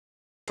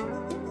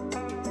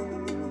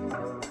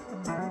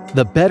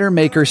The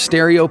Bettermaker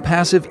Stereo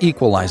Passive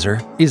Equalizer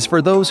is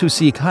for those who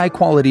seek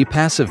high-quality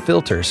passive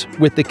filters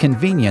with the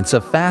convenience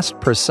of fast,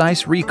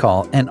 precise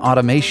recall and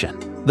automation.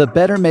 The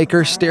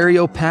Bettermaker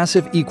Stereo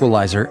Passive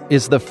Equalizer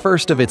is the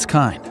first of its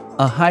kind,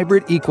 a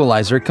hybrid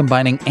equalizer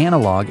combining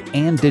analog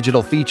and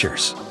digital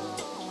features.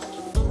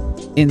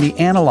 In the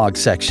analog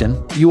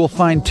section, you will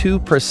find two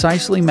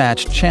precisely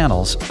matched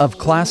channels of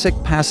classic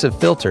passive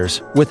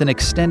filters with an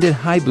extended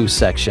high boost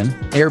section,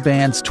 air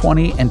bands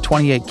 20 and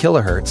 28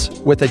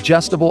 kHz, with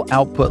adjustable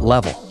output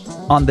level.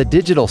 On the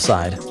digital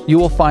side, you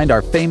will find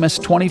our famous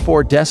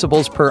 24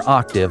 decibels per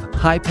octave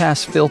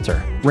high-pass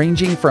filter,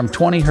 ranging from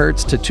 20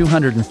 Hz to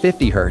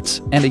 250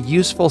 Hz, and a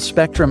useful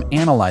spectrum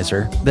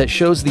analyzer that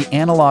shows the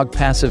analog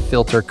passive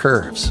filter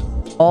curves.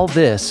 All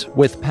this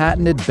with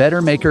patented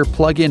Bettermaker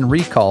plug-in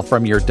recall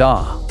from your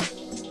DAW.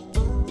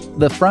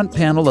 The front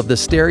panel of the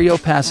Stereo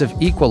Passive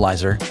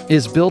Equalizer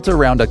is built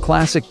around a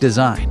classic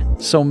design,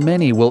 so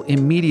many will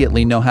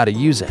immediately know how to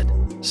use it.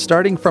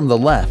 Starting from the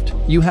left,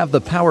 you have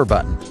the power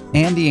button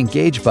and the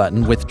engage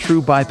button with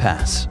true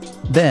bypass.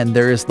 Then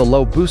there is the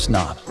low boost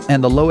knob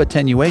and the low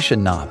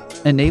attenuation knob,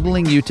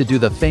 enabling you to do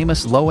the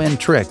famous low-end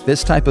trick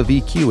this type of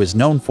EQ is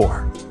known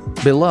for.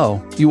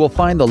 Below, you will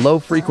find the low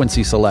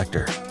frequency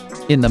selector.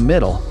 In the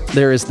middle,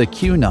 there is the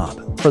Q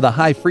knob for the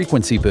high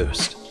frequency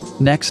boost.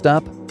 Next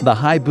up, the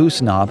high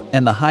boost knob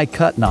and the high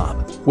cut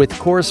knob, with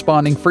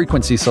corresponding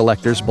frequency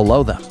selectors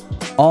below them.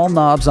 All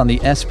knobs on the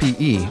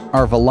SPE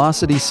are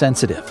velocity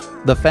sensitive.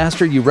 The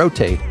faster you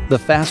rotate, the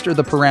faster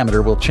the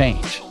parameter will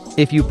change.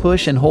 If you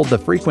push and hold the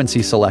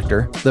frequency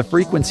selector, the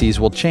frequencies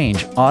will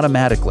change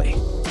automatically.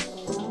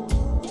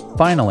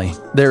 Finally,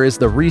 there is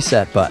the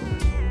reset button.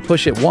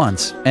 Push it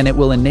once and it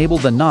will enable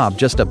the knob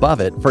just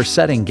above it for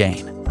setting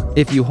gain.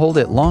 If you hold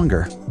it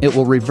longer, it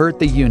will revert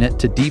the unit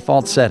to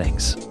default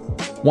settings.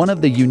 One of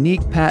the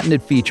unique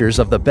patented features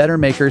of the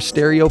Bettermaker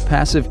Stereo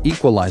Passive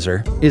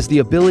Equalizer is the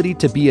ability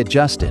to be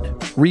adjusted,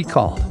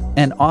 recalled,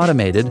 and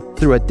automated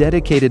through a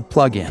dedicated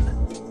plugin.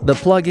 The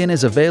plugin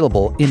is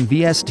available in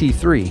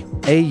Vst3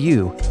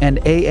 Au and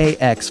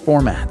Aax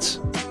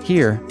formats.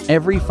 Here,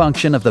 every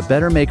function of the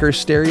Bettermaker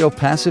Stereo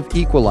Passive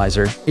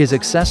Equalizer is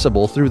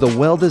accessible through the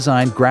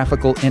well-designed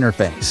graphical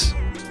interface.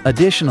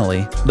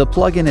 Additionally, the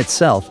plugin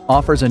itself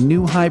offers a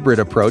new hybrid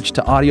approach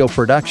to audio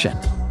production.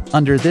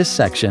 Under this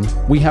section,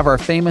 we have our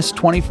famous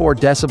 24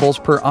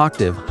 decibels per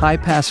octave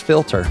high-pass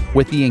filter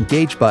with the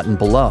engage button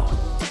below.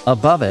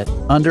 Above it,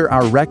 under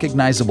our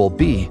recognizable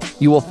B,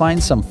 you will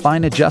find some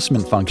fine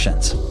adjustment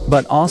functions,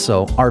 but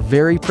also our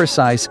very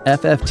precise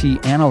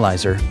FFT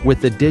analyzer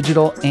with the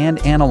digital and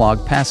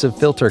analog passive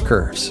filter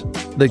curves.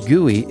 The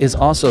GUI is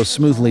also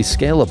smoothly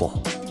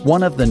scalable.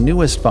 One of the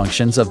newest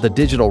functions of the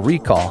digital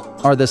recall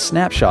are the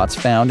snapshots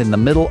found in the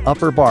middle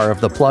upper bar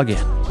of the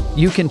plugin.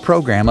 You can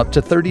program up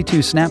to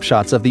 32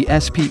 snapshots of the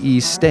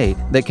SPE's state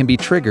that can be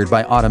triggered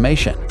by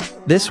automation.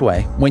 This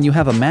way, when you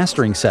have a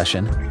mastering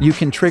session, you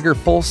can trigger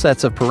full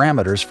sets of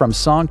parameters from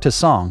song to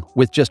song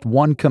with just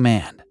one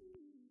command.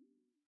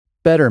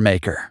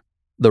 Bettermaker.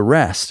 The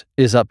rest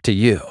is up to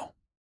you.